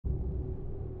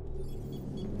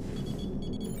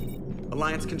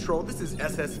Alliance Control, this is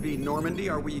SSV Normandy.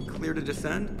 Are we clear to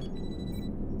descend?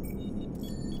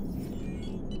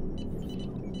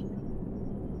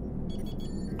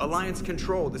 Alliance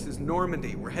Control, this is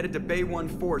Normandy. We're headed to Bay 1-4,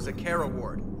 Zakara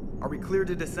Ward. Are we clear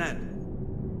to descend?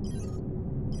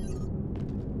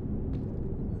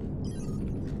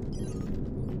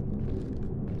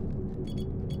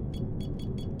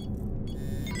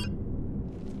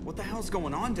 What the hell's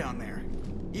going on down there?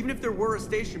 Even if there were a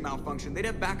station malfunction, they'd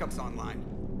have backups online.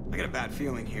 I got a bad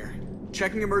feeling here.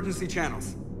 Checking emergency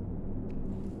channels.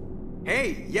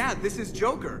 Hey, yeah, this is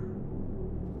Joker.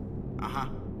 Uh-huh.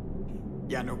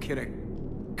 Yeah, no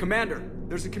kidding. Commander,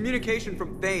 there's a communication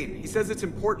from Thane. He says it's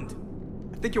important.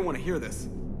 I think you'll want to hear this.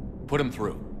 Put him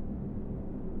through.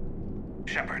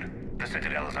 Shepard, the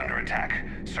Citadel is under attack.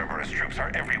 Cerberus troops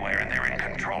are everywhere and they're in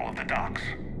control of the docks.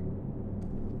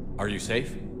 Are you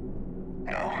safe?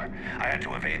 No, I had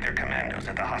to evade their commandos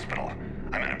at the hospital.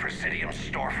 I'm in a Presidium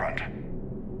storefront.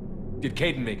 Did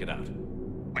Caden make it out?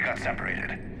 We got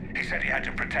separated. He said he had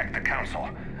to protect the Council.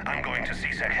 I'm going to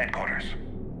CSEC headquarters.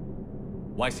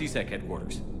 Why CSEC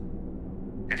headquarters?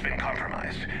 It's been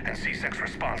compromised, and CSEC's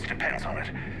response depends on it.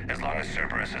 As long as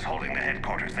Cerberus is holding the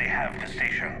headquarters, they have the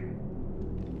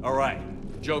station. All right.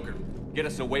 Joker, get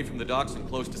us away from the docks and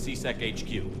close to CSEC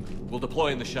HQ. We'll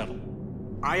deploy in the shuttle.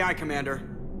 Aye, aye, Commander.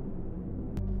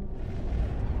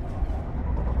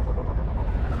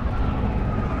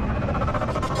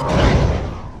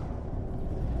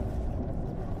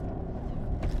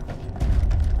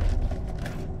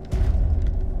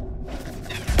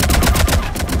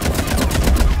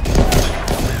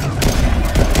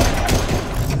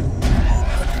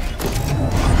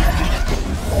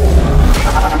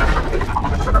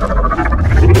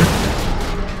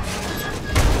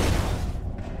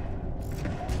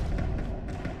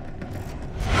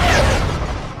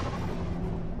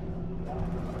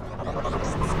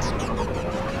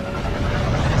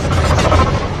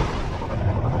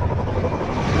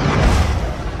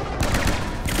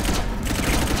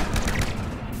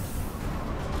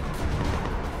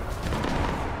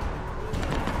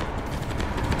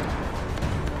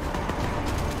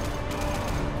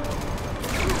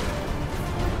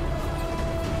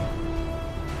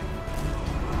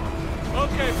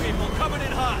 Okay, people, coming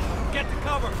in hot. Get to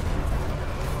cover.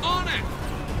 On it!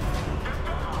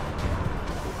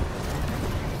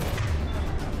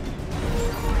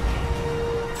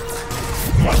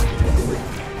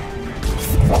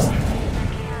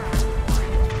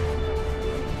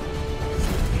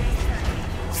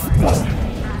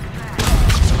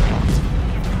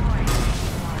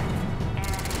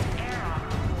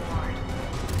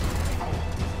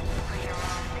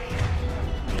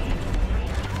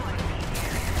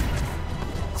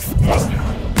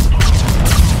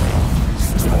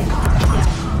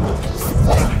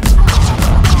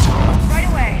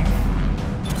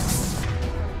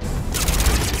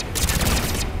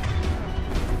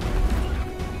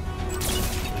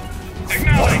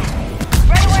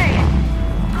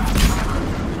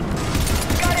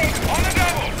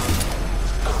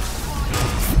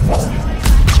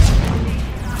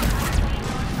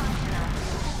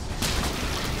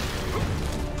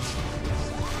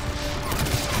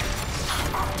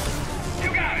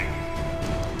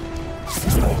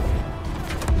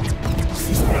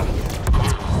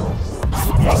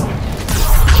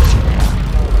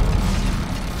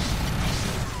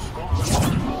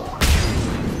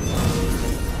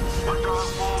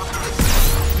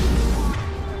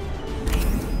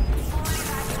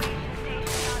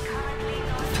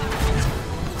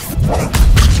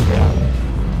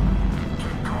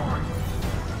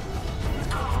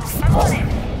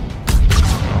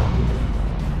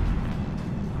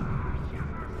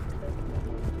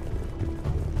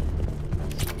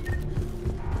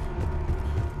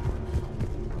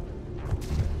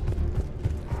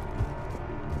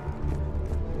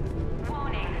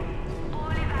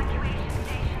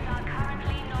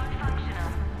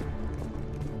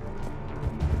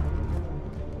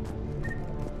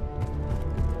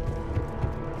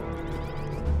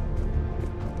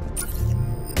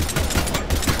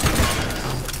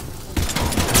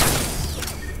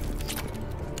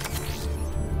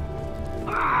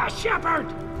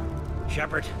 Shepard!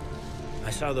 Shepard, I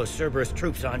saw those Cerberus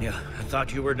troops on you. I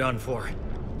thought you were done for.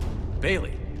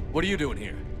 Bailey, what are you doing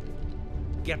here?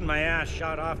 Getting my ass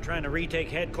shot off trying to retake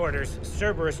headquarters.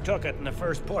 Cerberus took it in the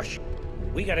first push.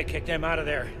 We gotta kick them out of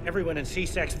there. Everyone in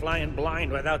CSEC's flying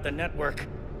blind without the network.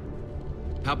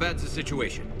 How bad's the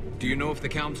situation? Do you know if the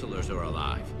counselors are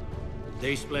alive?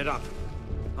 They split up.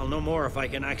 I'll know more if I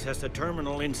can access the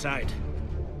terminal inside.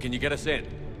 Can you get us in?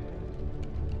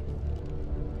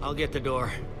 I'll get the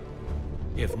door.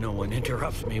 If no one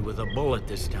interrupts me with a bullet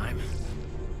this time.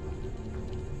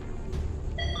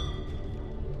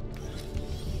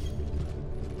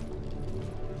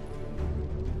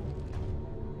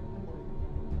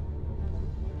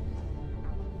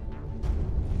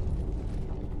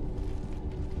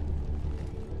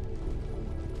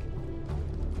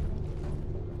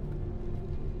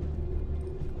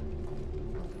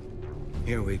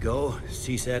 Here we go.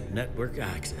 CSAT network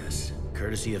access,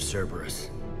 courtesy of Cerberus.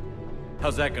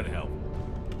 How's that gonna help?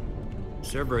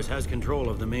 Cerberus has control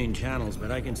of the main channels, but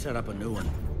I can set up a new one.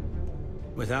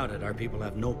 Without it, our people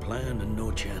have no plan and no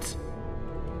chance.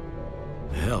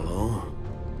 Hello.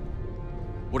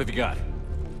 What have you got?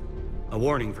 A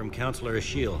warning from Counselor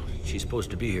Ashiel. She's supposed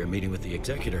to be here meeting with the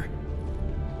Executor.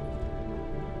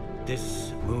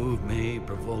 This move may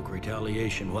provoke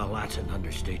retaliation. Well, that's an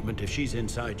understatement. If she's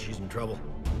inside, she's in trouble.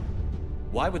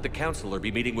 Why would the Counselor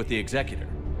be meeting with the Executor?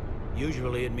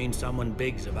 Usually it means someone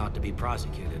big's about to be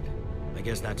prosecuted. I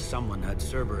guess that someone had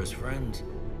Cerberus friends.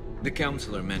 The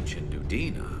counselor mentioned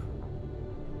Udina.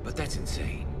 But that's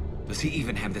insane. Does he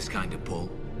even have this kind of pull?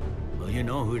 Well, you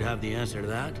know who'd have the answer to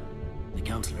that? The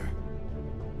Counselor.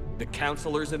 The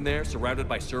Counselor's in there, surrounded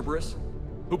by Cerberus?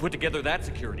 Who put together that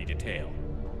security detail?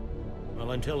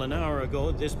 Well, until an hour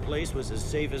ago, this place was as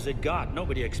safe as it got.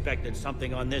 Nobody expected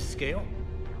something on this scale.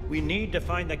 We need to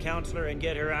find the Counselor and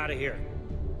get her out of here.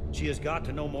 She has got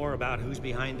to know more about who's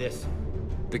behind this.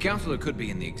 The counselor could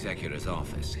be in the Executor's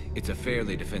office. It's a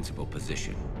fairly defensible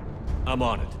position. I'm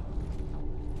on it.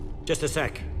 Just a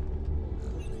sec.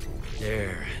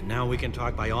 There. Now we can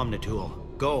talk by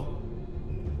Omnitool. Go.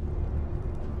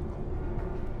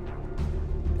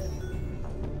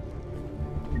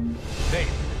 Hey,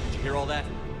 did you hear all that?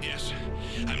 Yes.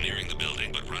 I'm nearing the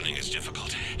building, but running is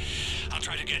difficult. I'll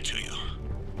try to get to you.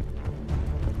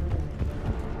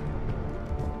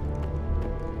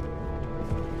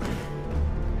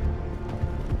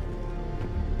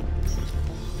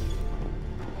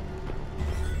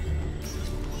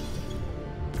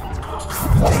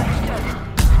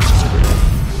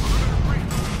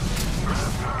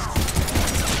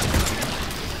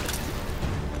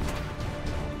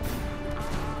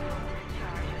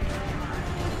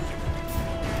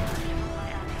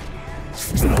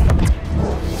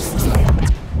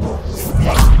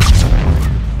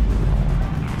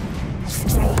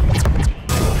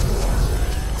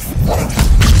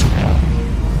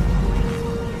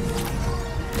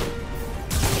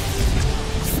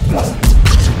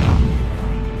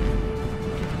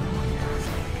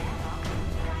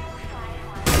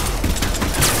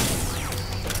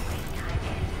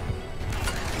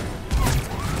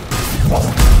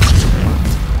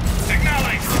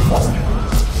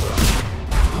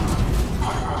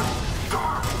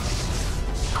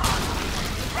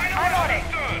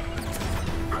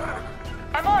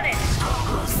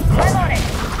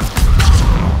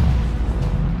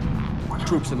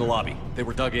 Troops in the lobby. They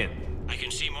were dug in. I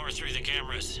can see more through the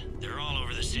cameras. They're all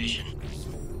over the station.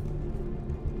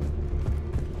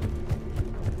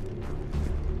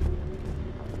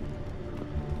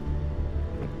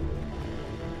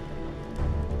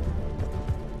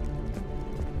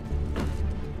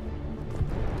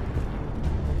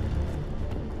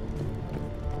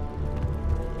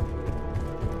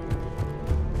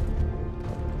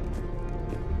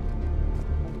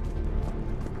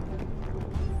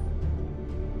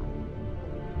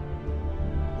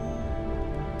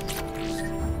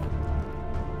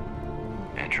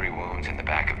 Entry wounds in the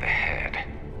back of the head.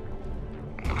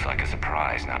 Looks like a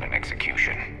surprise, not an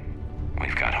execution.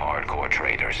 We've got hardcore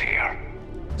traitors here.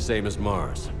 Same as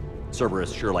Mars.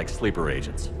 Cerberus sure likes sleeper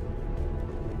agents.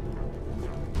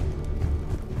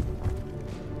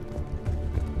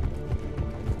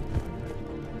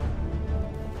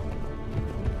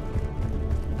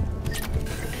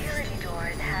 Security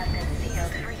doors have been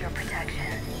sealed for your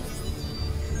protection.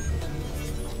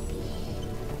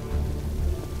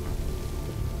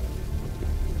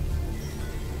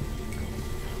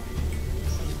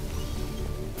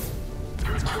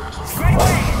 Right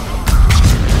away!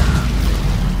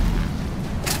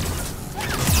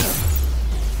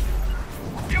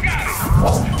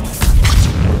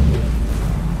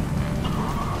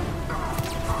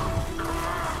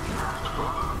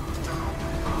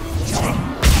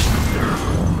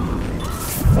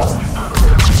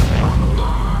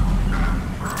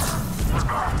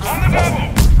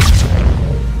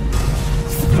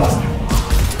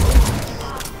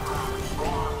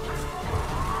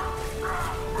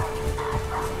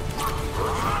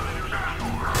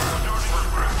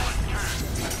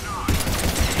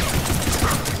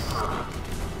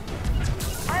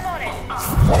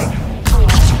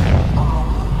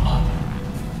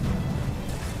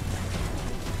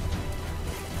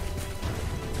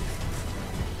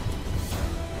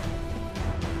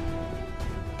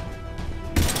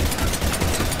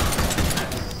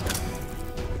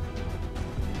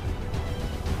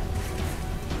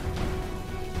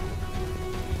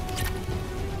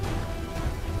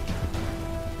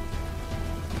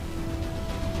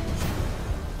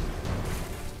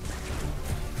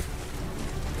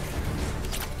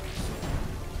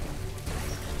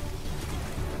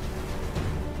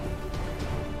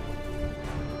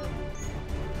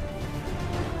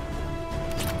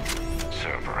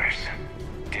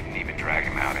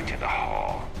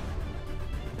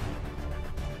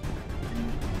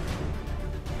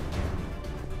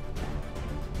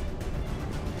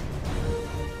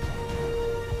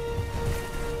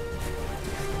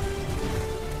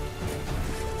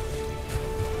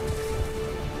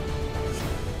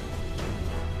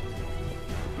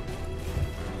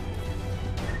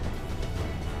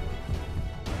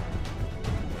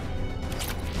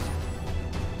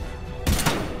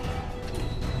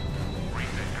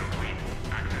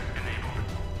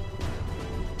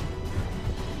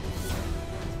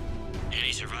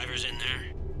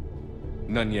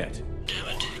 None yet. Damn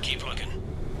it. Keep looking.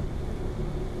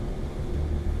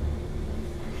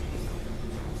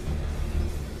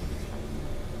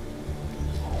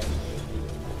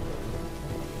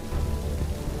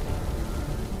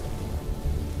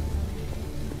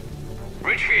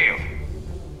 Richfield!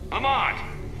 Lamont!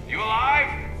 You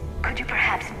alive? Could you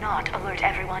perhaps not alert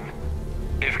everyone?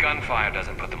 If gunfire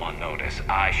doesn't put them on notice,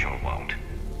 I sure won't.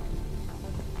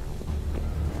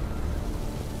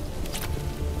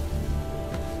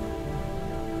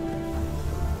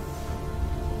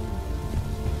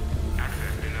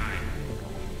 Access denied.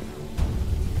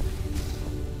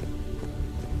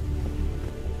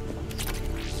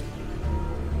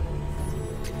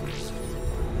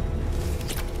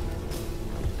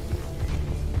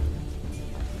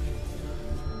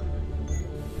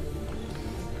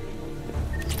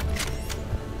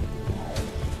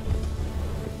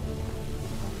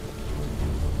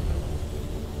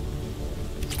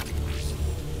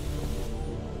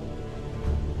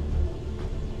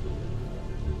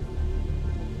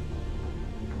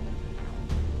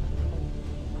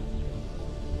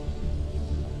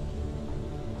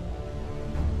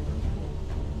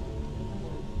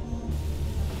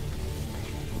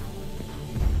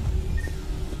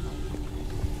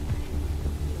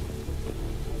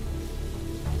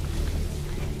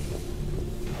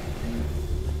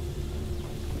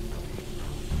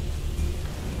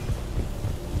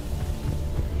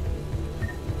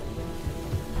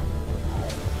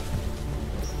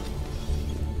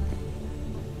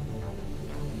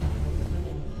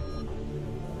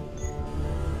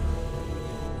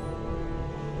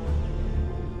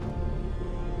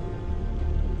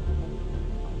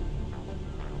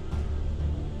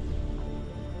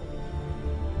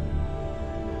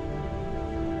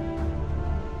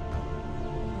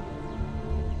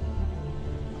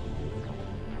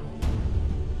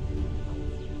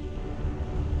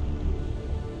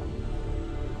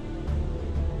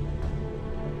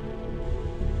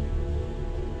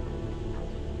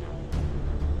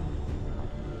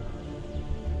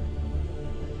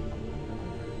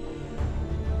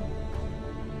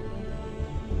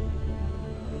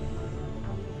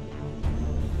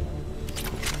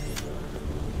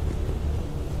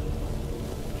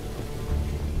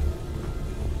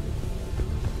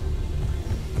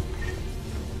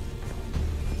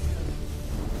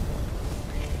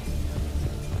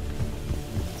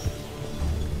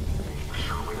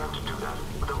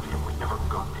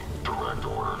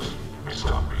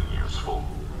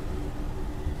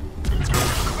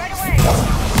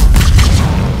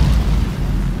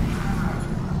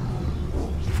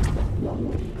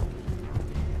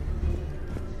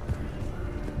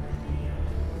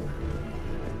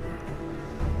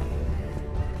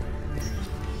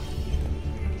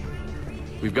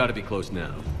 We've got to be close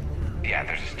now. Yeah,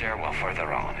 there's a stairwell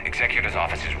further on. Executor's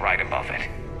office is right above it.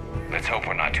 Let's hope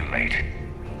we're not too late.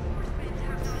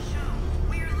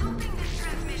 We're looping this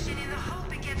transmission in the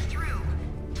hope it gets through.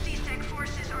 CSEC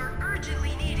forces are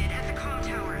urgently needed at the comm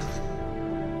towers.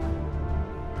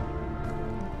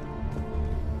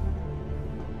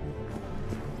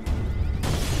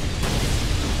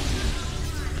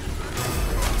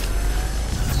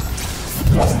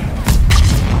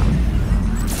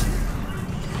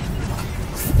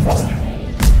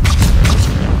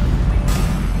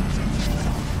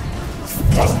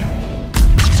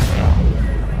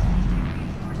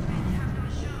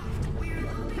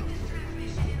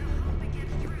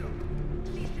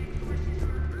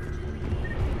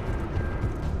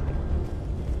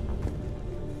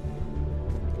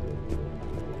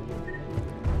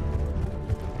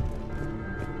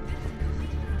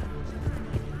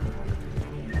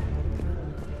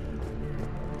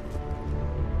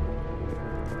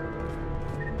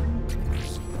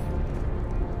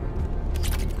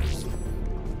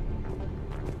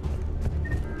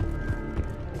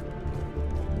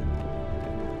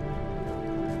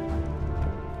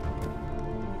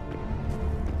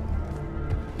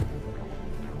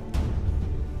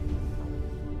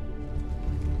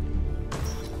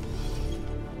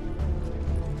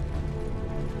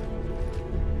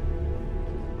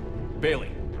 Bailey,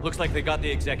 looks like they got the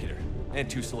Executor, and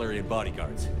 2 Solarian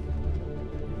bodyguards.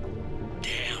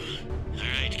 Damn. All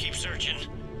right, keep searching.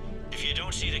 If you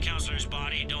don't see the counselor's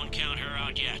body, don't count her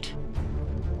out yet.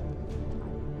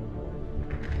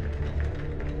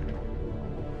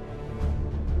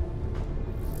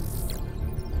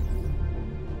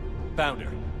 Found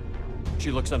her. She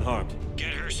looks unharmed.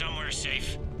 Get her somewhere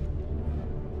safe.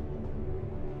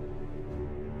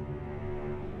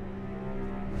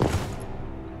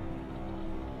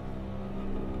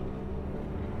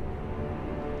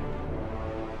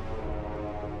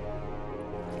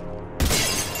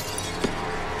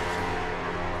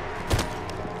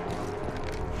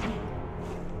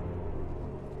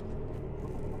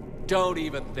 Don't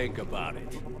even think about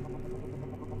it.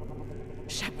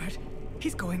 Shepard,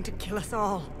 he's going to kill us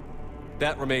all.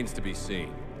 That remains to be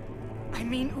seen. I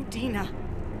mean Udina.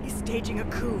 He's staging a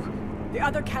coup. The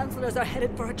other counselors are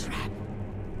headed for a trap.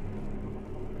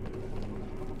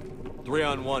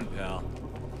 3-on-1, pal.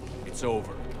 It's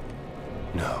over.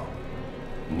 No.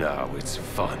 No, it's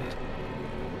fun.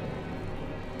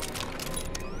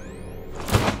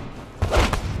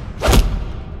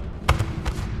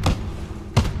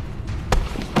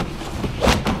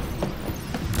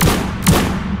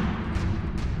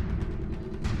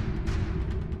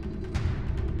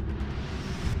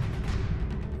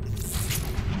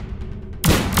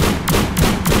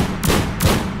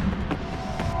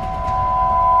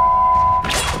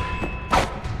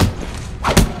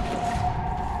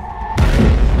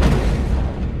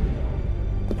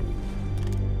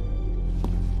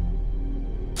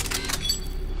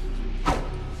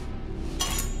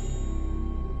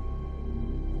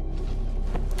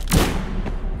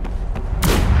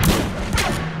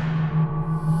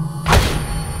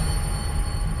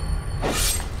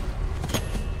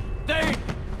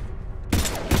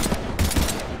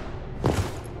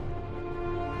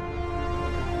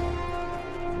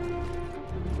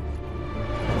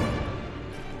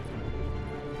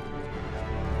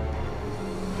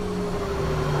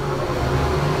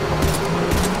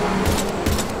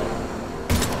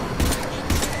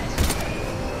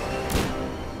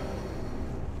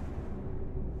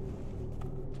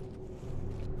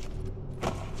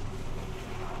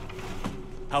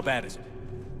 How bad is it?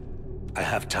 I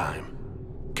have time.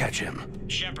 Catch him.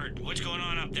 Shepard, what's going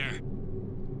on up there?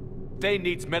 Thane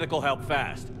needs medical help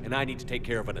fast, and I need to take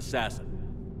care of an assassin.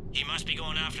 He must be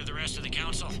going after the rest of the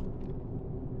council.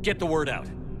 Get the word out.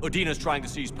 Udina's trying to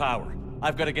seize power.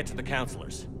 I've got to get to the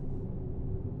counselors.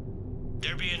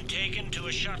 They're being taken to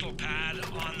a shuttle pad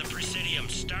on the Presidium.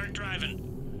 Start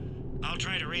driving. I'll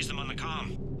try to raise them on the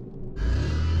comm.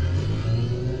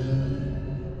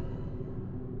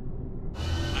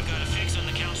 I've got a fix on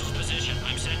the council's position.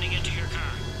 I'm sending it to your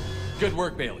car. Good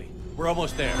work, Bailey. We're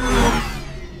almost there.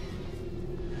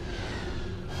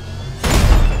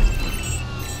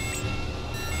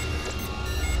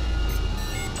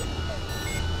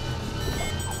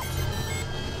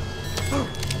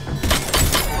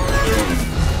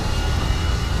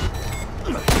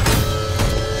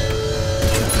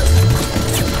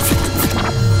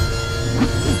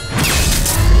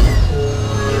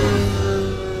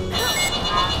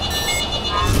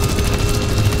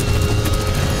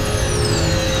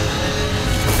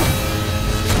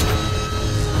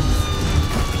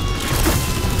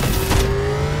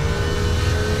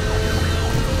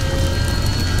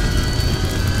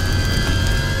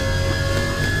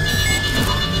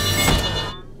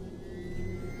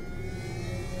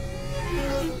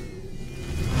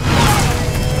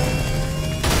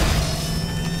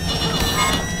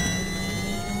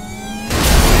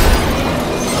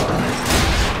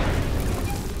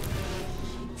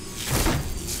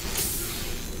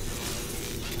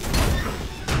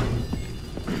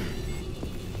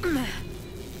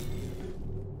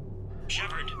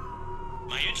 Shepard,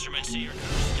 my instruments say your car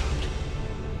stopped.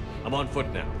 I'm on foot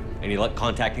now. Any luck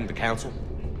contacting the council?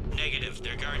 Negative,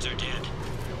 their guards are dead.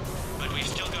 But we've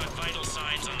still got vital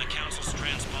signs on the council's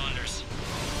transponders.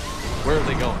 Where are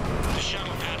they going? The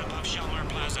shuttle pad above Shelmar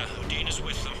Plaza. Udina's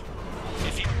with them.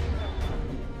 If you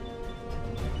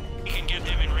can get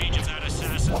them in range of that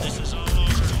assassin, this is all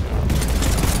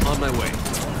over. On my way.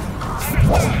 Right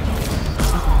away.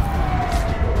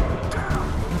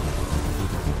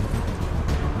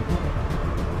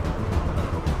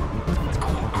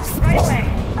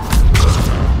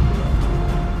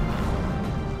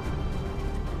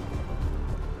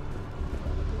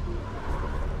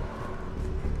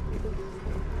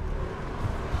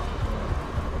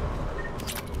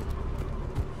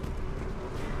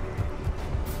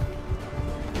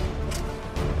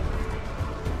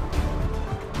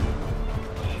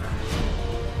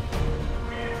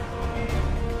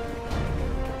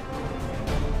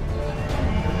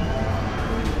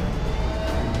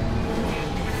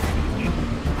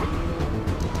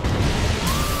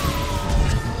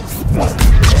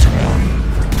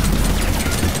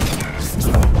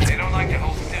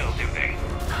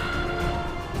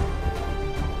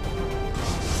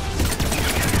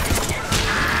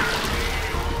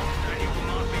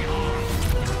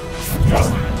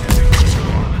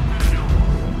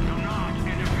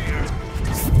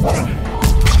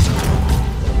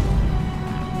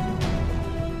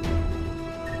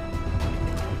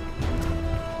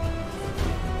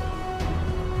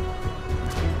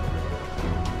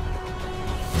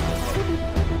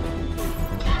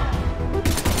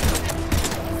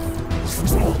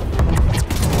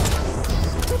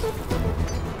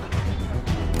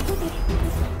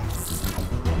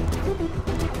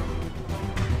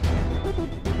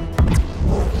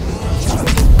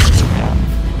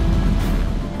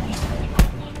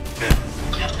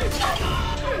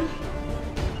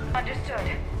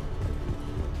 Understood.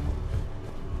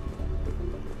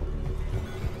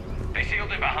 They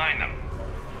sealed it behind them.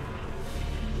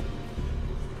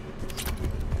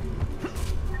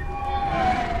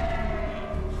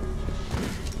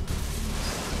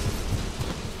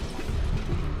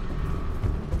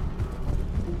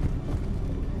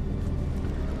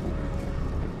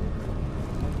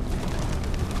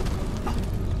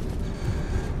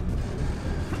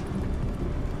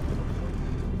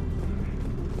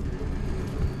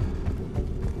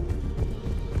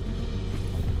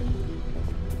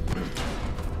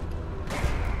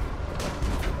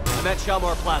 I'm at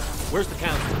Shalmar Plaza. Where's the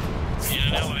council? In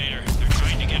an elevator. They're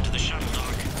trying to get to the shuttle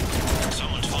dock.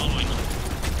 Someone's following them.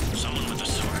 Someone with a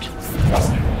sword.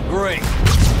 Great.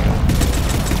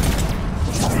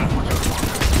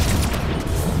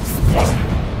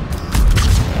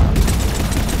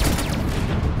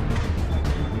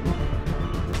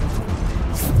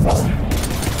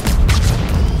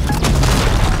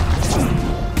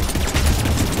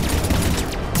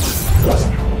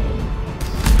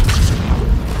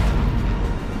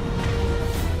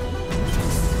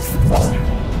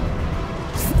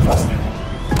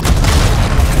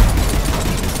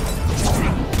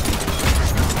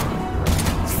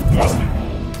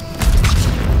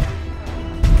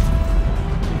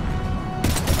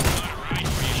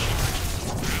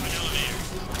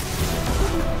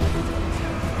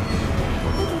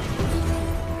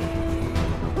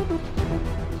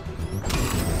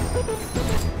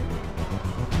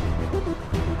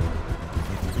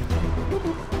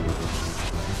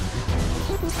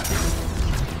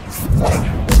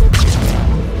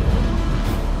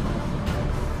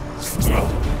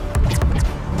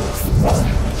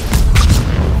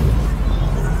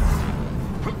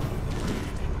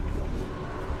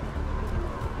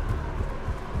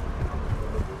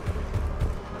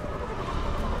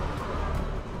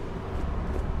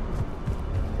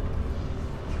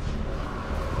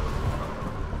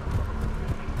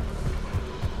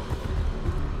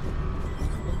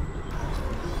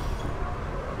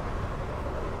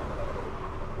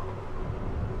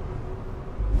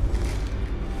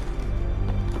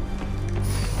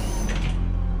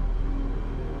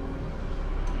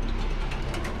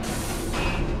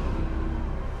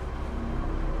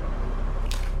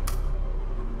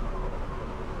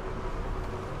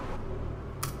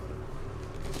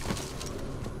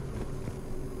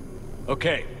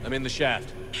 Okay, I'm in the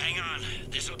shaft. Hang on.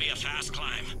 This'll be a fast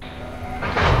climb.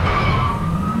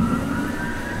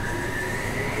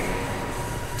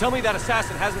 Tell me that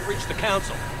assassin hasn't reached the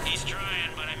council. He's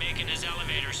trying, but I'm making his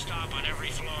elevator stop on every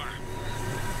floor.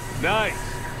 Nice.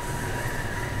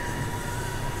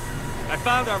 I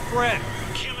found our friend.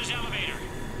 Kill his elevator.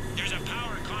 There's a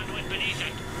power conduit beneath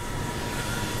it.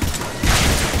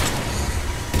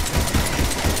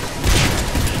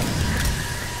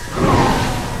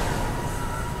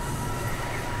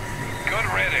 Good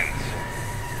riddance.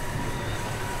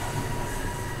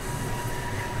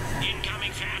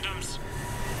 Incoming phantoms.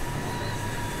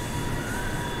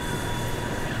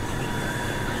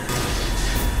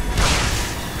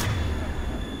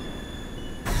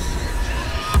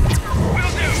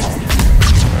 Will do.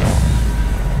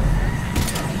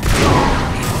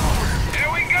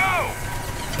 Here we go.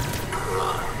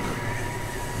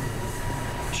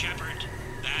 Shepard,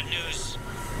 bad news.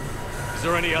 Is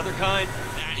there any other kind?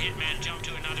 That hitman jumped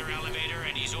to another elevator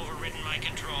and he's overridden my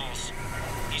controls.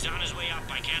 He's on his way up.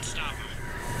 I can't stop him.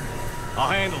 I'll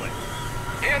handle it.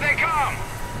 Here they come.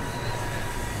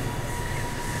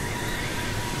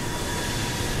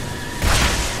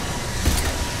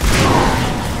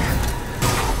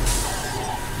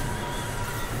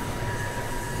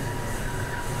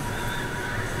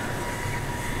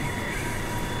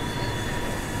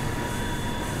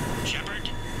 Shepard,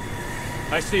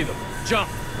 I see them. Jump.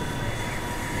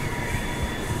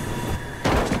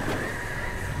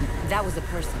 That was a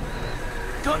person.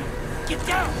 Gun, get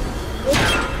down!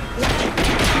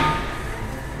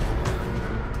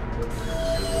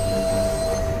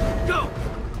 Go!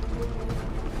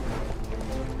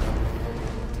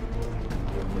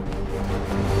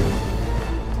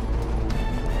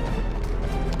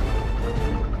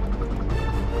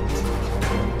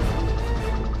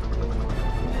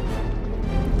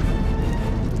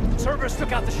 Cerberus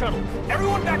took out the shuttle.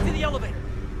 Everyone back to the elevator.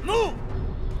 Move!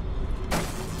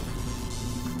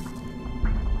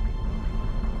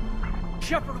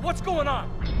 Shepard, what's going on?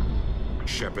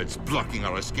 Shepard's blocking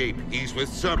our escape. He's with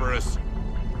Cerberus.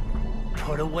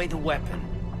 Put away the weapon.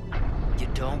 You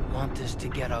don't want this to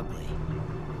get ugly.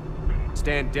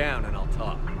 Stand down and I'll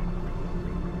talk.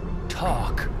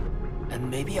 Talk, and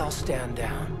maybe I'll stand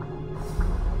down.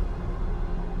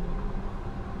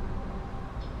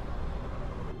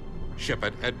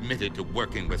 Shepard admitted to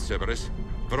working with Cerberus.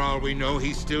 For all we know,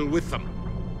 he's still with them.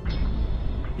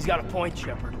 He's got a point,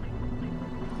 Shepard.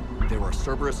 There are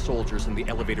Cerberus soldiers in the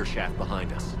elevator shaft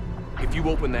behind us. If you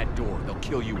open that door, they'll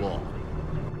kill you all.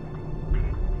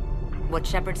 What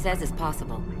Shepard says is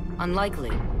possible.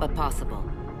 Unlikely, but possible.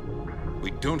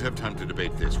 We don't have time to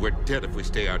debate this. We're dead if we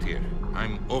stay out here.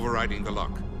 I'm overriding the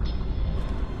lock.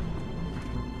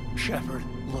 Shepard,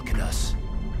 look at us.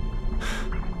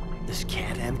 This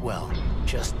can't end well.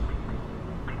 Just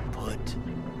put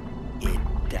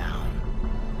it down.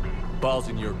 Ball's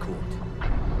in your court.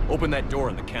 Open that door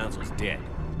and the Council's dead.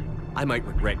 I might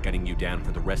regret gunning you down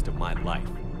for the rest of my life,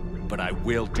 but I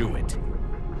will do it.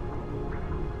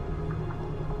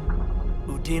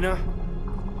 Udina,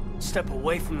 step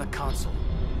away from the console.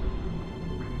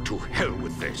 To hell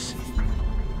with this.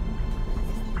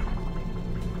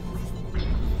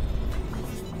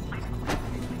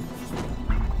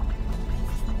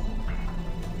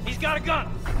 He's got a gun!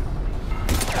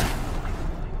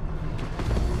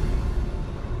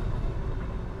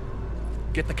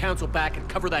 Get the Council back and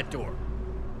cover that door.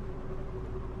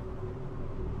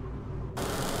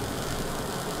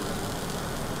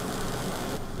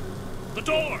 The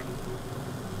door!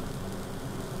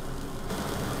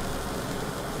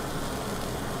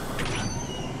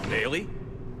 Bailey?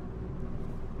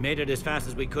 Made it as fast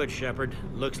as we could, Shepard.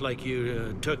 Looks like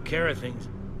you took care of things.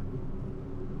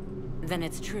 Then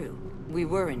it's true. We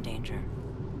were in danger.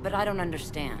 But I don't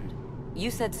understand.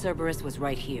 You said Cerberus was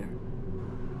right here.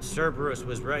 Cerberus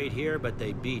was right here, but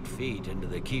they beat feet into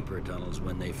the Keeper tunnels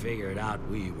when they figured out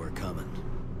we were coming.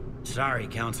 Sorry,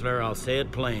 Counselor, I'll say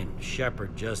it plain.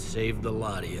 Shepard just saved the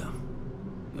lot of you.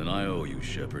 Then I owe you,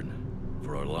 Shepard.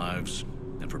 For our lives,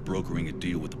 and for brokering a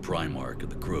deal with the Primarch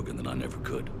and the Krogan that I never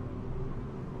could.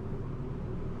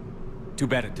 Too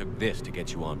bad it took this to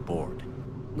get you on board.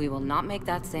 We will not make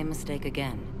that same mistake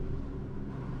again.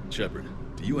 Shepard,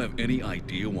 do you have any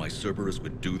idea why Cerberus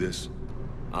would do this?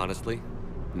 Honestly,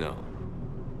 no.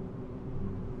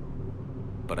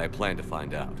 But I plan to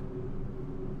find out.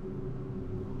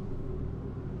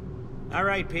 All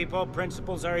right, people.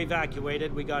 Principals are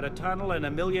evacuated. We got a tunnel and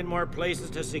 1,000,000 more places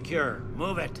to secure.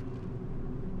 Move it.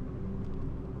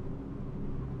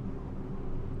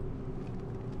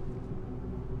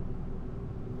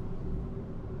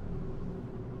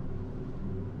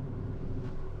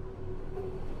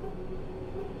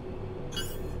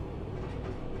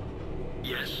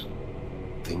 Yes.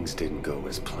 Things didn't go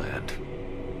as planned.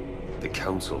 The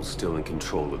Council's still in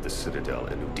control of the Citadel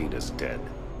and Udina's dead.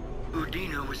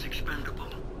 Udina was expendable.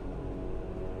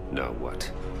 Now what?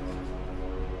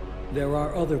 There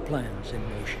are other plans in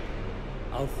motion.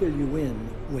 I'll fill you in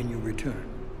when you return.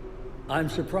 I'm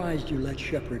surprised you let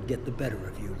Shepard get the better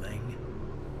of you, Ling.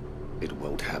 It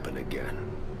won't happen again.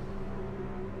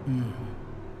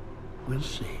 We'll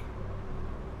see.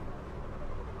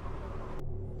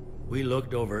 We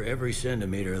looked over every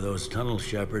centimeter of those tunnels,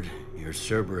 Shepard. Your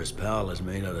Cerberus pal is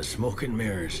made out of smoke and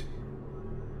mirrors.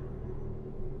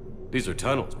 These are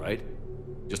tunnels, right?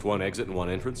 Just one exit and one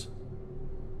entrance?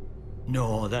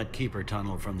 No, that Keeper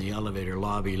tunnel from the elevator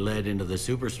lobby led into the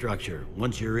superstructure.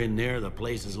 Once you're in there, the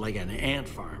place is like an ant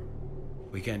farm.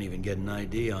 We can't even get an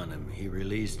ID on him. He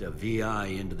released a VI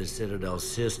into the Citadel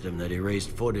system that erased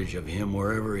footage of him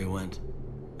wherever he went.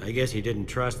 I guess he didn't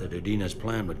trust that Udina's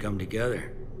plan would come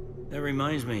together. That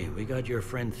reminds me, we got your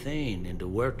friend Thane into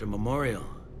Huerta Memorial.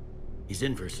 He's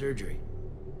in for surgery.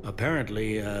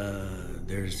 Apparently,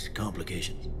 there's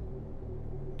complications.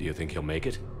 Do you think he'll make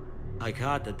it? I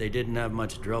caught that they didn't have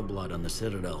much drow blood on the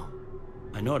Citadel.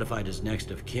 I notified his next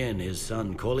of kin, his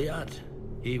son Koliat.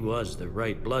 He was the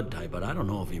right blood type, but I don't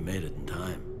know if he made it in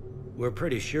time. We're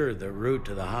pretty sure the route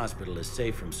to the hospital is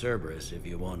safe from Cerberus. If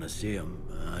you want to see him,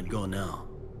 I'd go now.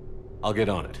 I'll get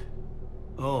on it.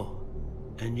 Oh,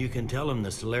 and you can tell him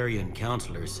the Solarian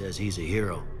Counselor says he's a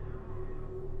hero.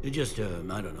 It just, I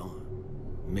don't know,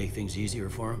 make things easier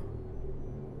for him.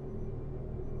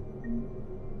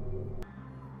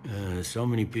 So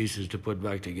many pieces to put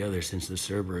back together since the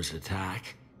Cerberus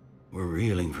attack. We're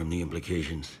reeling from the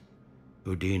implications.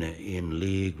 Udina in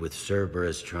league with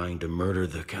Cerberus trying to murder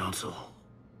the Council.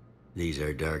 These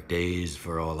are dark days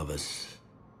for all of us.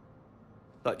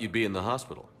 Thought you'd be in the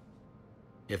hospital.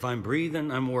 If I'm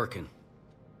breathing, I'm working.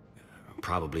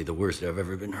 Probably the worst I've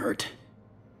ever been hurt.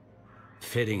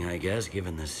 Fitting, I guess,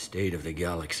 given the state of the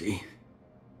galaxy.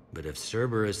 But if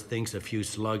Cerberus thinks a few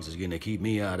slugs is gonna keep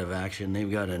me out of action, they've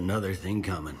got another thing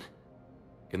coming.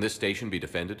 Can this station be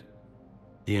defended?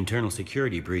 The internal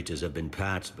security breaches have been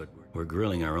patched, but we're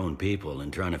grilling our own people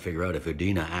and trying to figure out if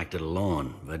Udina acted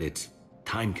alone, but it's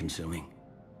time-consuming.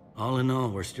 All in all,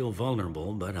 we're still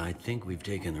vulnerable, but I think we've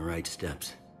taken the right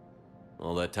steps.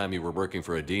 All that time you were working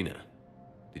for Udina,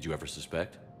 did you ever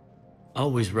suspect?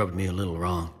 Always rubbed me a little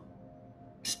wrong.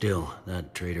 Still,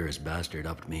 that traitorous bastard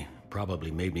upped me.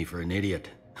 Probably made me for an idiot.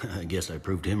 I guess I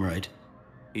proved him right.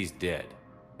 He's dead,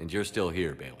 and you're still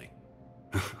here, Bailey.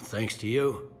 Thanks to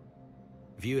you.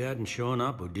 If you hadn't shown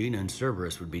up, Udina and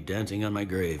Cerberus would be dancing on my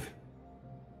grave.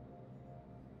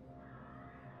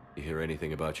 You hear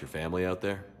anything about your family out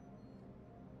there?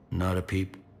 Not a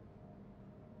peep.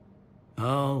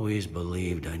 Always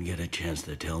believed I'd get a chance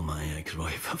to tell my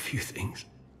ex-wife a few things.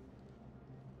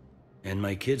 And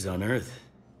my kids on Earth.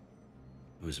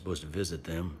 I was supposed to visit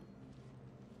them.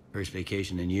 First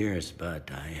vacation in years,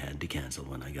 but I had to cancel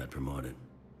when I got promoted.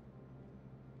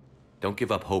 Don't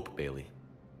give up hope, Bailey.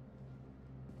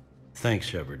 Thanks,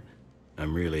 Shepard.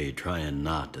 I'm really trying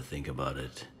not to think about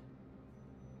it.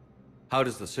 How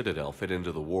does the Citadel fit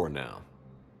into the war now?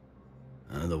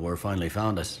 The war finally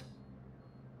found us.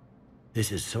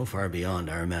 This is so far beyond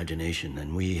our imagination,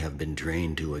 and we have been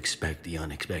trained to expect the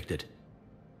unexpected.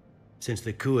 Since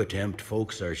the coup attempt,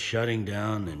 folks are shutting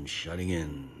down and shutting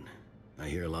in. I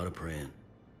hear a lot of praying.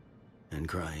 And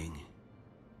crying.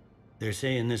 They're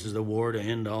saying this is the war to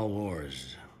end all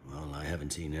wars. Well, I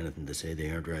haven't seen anything to say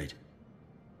they aren't right.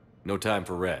 No time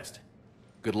for rest.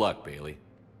 Good luck, Bailey.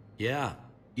 Yeah,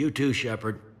 you too,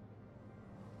 Shepard.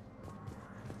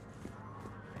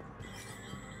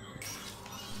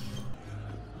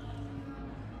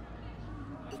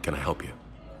 Can I help you?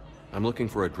 I'm looking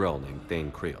for a Drell named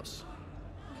Thane Krios.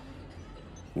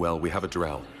 Well, we have a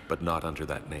Drell, but not under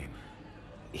that name.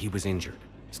 He was injured.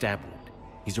 Stab wound.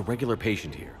 He's a regular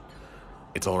patient here.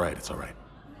 It's all right, it's all right.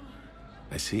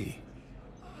 I see.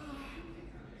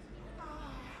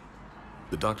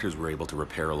 The doctors were able to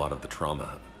repair a lot of the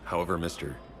trauma. However,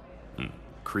 Mr.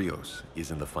 Krios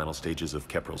is in the final stages of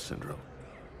Keprel syndrome.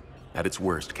 At its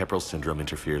worst, Keprel syndrome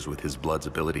interferes with his blood's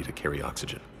ability to carry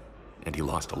oxygen. And he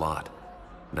lost a lot.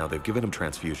 Now, they've given him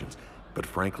transfusions, but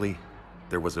frankly,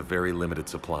 there was a very limited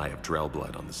supply of Drell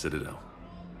blood on the Citadel.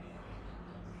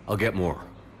 I'll get more.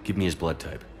 Give me his blood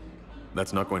type.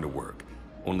 That's not going to work.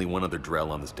 Only one other Drell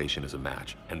on the station is a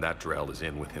match, and that Drell is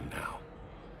in with him now.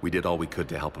 We did all we could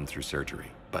to help him through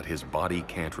surgery, but his body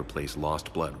can't replace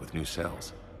lost blood with new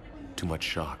cells. Too much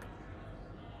shock.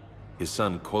 His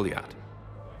son, Koliat,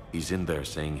 he's in there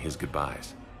saying his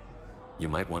goodbyes. You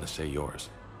might want to say yours.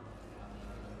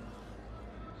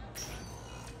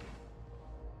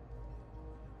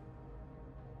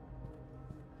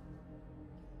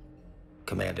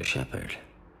 Commander Shepard,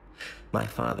 my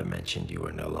father mentioned you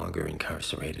were no longer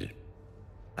incarcerated.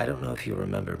 I don't know if you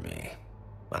remember me.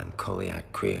 I'm Koliat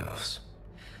Krios.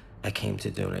 I came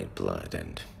to donate blood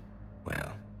and,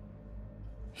 well,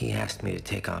 he asked me to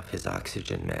take off his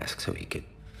oxygen mask so he could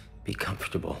be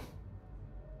comfortable.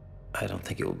 I don't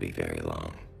think it will be very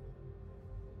long.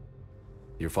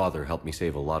 Your father helped me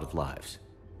save a lot of lives.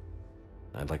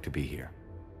 I'd like to be here.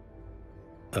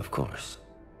 Of course.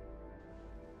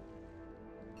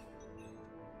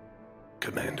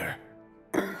 Commander,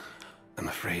 I'm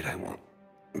afraid I won't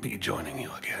be joining you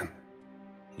again.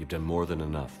 You've done more than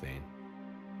enough, Thane.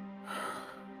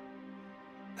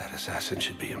 That assassin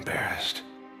should be embarrassed.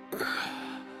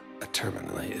 A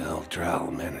terminally ill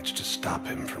Drell managed to stop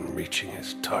him from reaching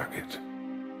his target.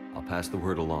 I'll pass the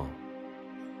word along.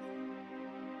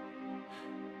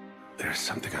 There's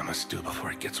something I must do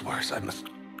before it gets worse. I must...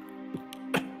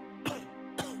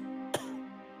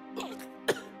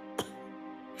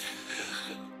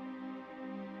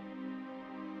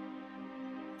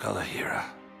 Kalahira,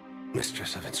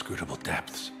 mistress of inscrutable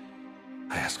depths,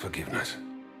 I ask forgiveness.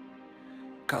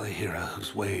 Kalahira,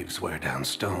 whose waves wear down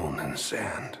stone and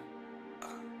sand.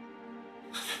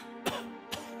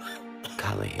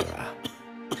 Kalahira,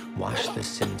 wash the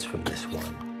sins from this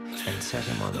one, and set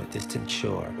him on the distant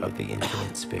shore of the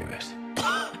infinite spirit.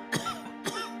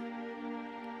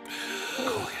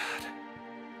 Koliat,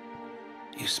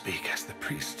 you speak as the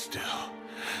priests do.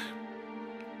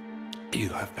 You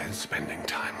have been spending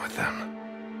time with them.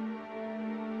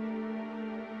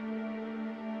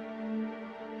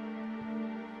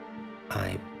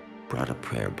 I brought a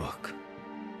prayer book.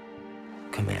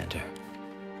 Commander,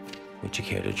 would you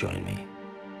care to join me?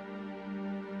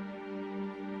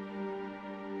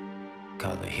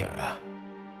 Kalahira,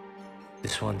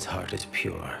 this one's heart is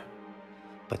pure,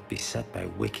 but beset by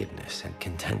wickedness and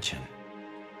contention.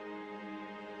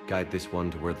 Guide this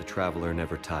one to where the traveler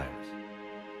never tires,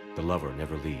 the lover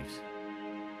never leaves,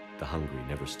 the hungry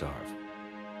never starve.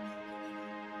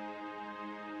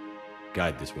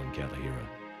 Guide this one, Kalahira,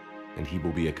 and he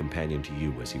will be a companion to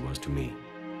you as he was to me.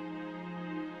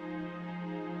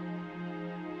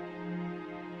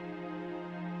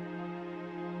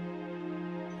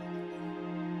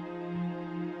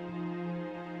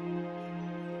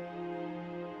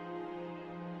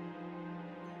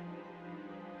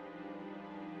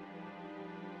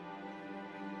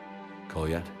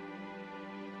 Kolyat?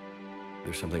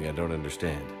 There's something I don't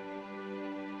understand.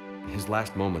 His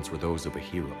last moments were those of a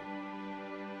hero.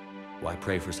 Why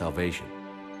pray for salvation?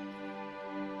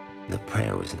 The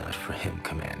prayer was not for him,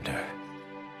 Commander.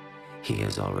 He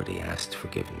has already asked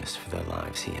forgiveness for the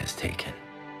lives he has taken.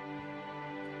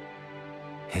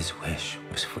 His wish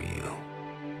was for you.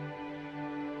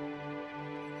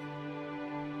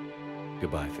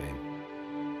 Goodbye, Thane.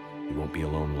 You won't be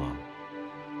alone long.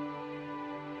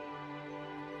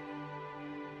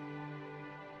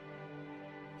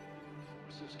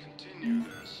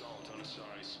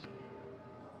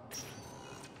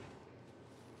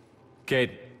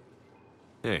 Cade.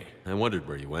 Hey, I wondered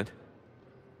where you went.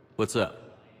 What's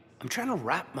up? I'm trying to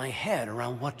wrap my head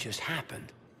around what just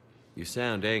happened. You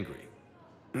sound angry.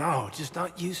 No, just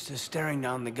not used to staring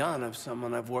down the gun of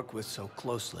someone I've worked with so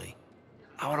closely.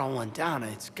 How it all went down,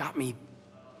 it's got me...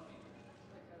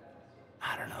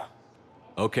 I don't know.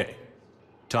 Okay.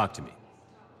 Talk to me.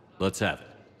 Let's have it.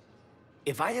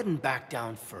 If I hadn't backed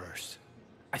down first,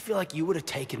 I feel like you would have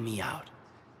taken me out.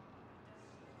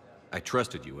 I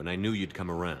trusted you, and I knew you'd come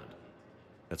around.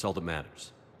 That's all that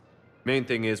matters. Main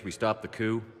thing is we stopped the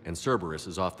coup, and Cerberus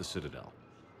is off the Citadel.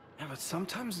 Yeah, but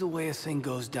sometimes the way a thing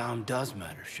goes down does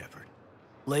matter, Shepard.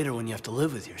 Later when you have to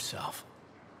live with yourself.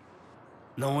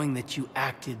 Knowing that you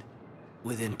acted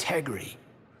with integrity,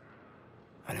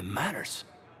 and it matters.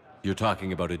 You're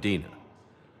talking about Adina.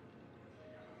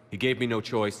 He gave me no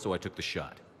choice, so I took the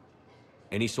shot.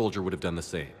 Any soldier would have done the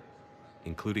same,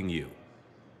 including you.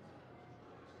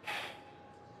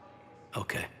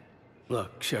 Okay.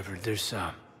 Look, Shepard, there's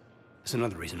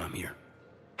another reason I'm here.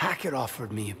 Hackett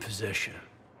offered me a position,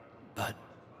 but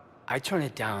I'd turn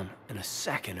it down in a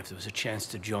second if there was a chance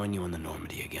to join you on the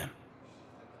Normandy again.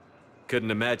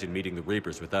 Couldn't imagine meeting the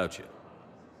Reapers without you.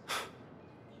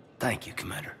 Thank you,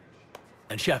 Commander.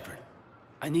 And Shepard,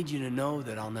 I need you to know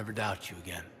that I'll never doubt you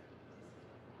again.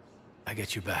 I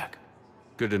get your back.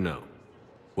 Good to know.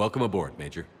 Welcome aboard,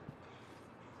 Major.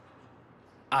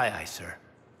 Aye, aye, sir.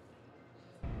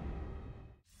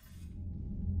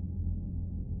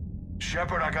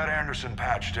 Shepard, I got Anderson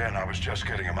patched in. I was just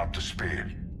getting him up to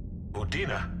speed.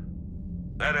 Udina?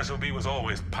 That SOB was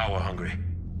always power-hungry.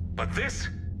 But this?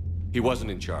 He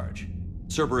wasn't in charge.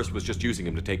 Cerberus was just using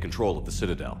him to take control of the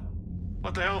Citadel.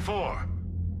 What the hell for?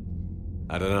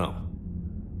 I don't know.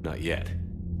 Not yet.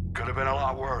 Could have been a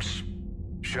lot worse.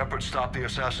 Shepard stopped the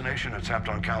assassination attempt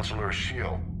on Counselor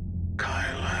Shield.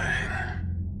 Kylane.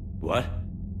 What?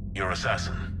 Your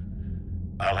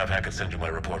assassin. I'll have Hackett send you my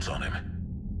reports on him.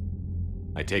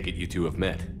 I take it you two have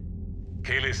met.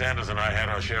 Kaylee Sanders and I had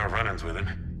our share of run-ins with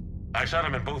him. I shot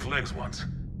him in both legs once.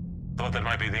 Thought that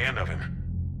might be the end of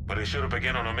him. But he should have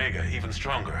begun on Omega, even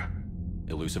stronger.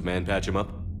 Elusive Man patch him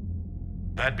up?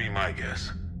 That'd be my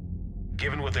guess.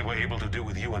 Given what they were able to do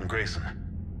with you and Grayson.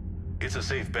 It's a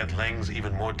safe bet Lang's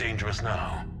even more dangerous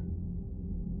now.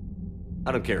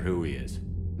 I don't care who he is.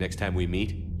 Next time we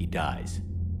meet, he dies.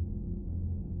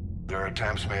 Their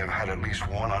attempts may have had at least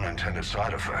one unintended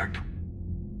side effect.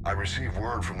 I received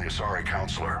word from the Asari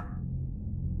Counselor.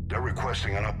 They're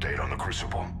requesting an update on the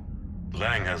Crucible.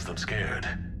 Lang has them scared.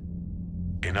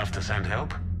 Enough to send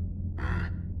help?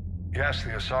 Yes,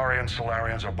 the Asari and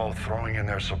Solarians are both throwing in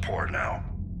their support now.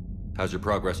 How's your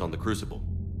progress on the Crucible?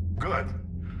 Good.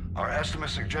 Our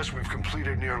estimates suggest we've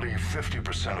completed nearly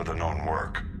 50% of the known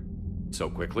work. So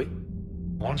quickly?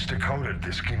 Once decoded, the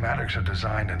schematics are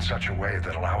designed in such a way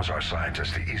that allows our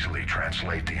scientists to easily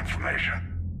translate the information.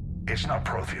 It's not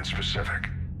Prothean specific.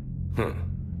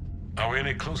 Are we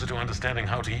any closer to understanding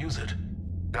how to use it?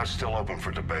 That's still open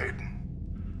for debate.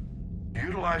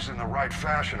 Utilized in the right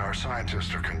fashion, our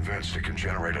scientists are convinced it can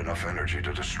generate enough energy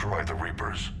to destroy the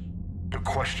Reapers. The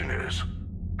question is,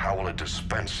 how will it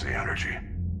dispense the energy?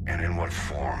 And in what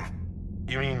form?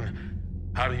 You mean,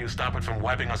 how do you stop it from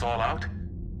wiping us all out?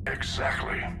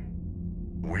 Exactly.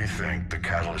 We think the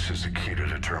catalyst is the key to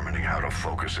determining how to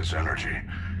focus its energy,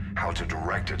 how to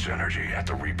direct its energy at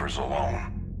the Reapers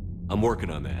alone. I'm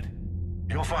working on that.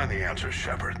 You'll find the answers,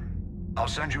 Shepard. I'll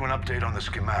send you an update on the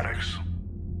schematics.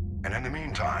 And in the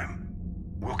meantime,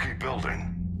 We'll keep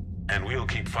building. And we'll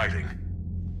keep fighting.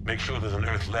 Make sure there's an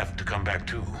Earth left to come back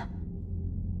to.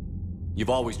 You've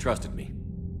always trusted me.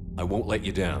 I won't let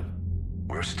you down.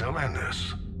 We're still in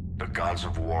this. The gods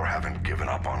of war haven't given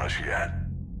up on us yet.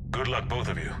 Good luck, both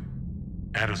of you.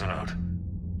 Anderson out.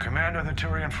 Commander, the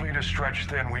Turian fleet is stretched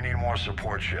thin. We need more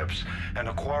support ships. And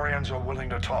Aquarians are willing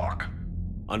to talk.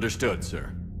 Understood,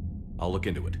 sir. I'll look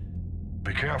into it.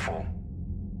 Be careful.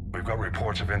 We've got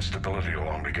reports of instability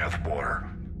along the Geth border.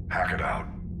 Hack it out.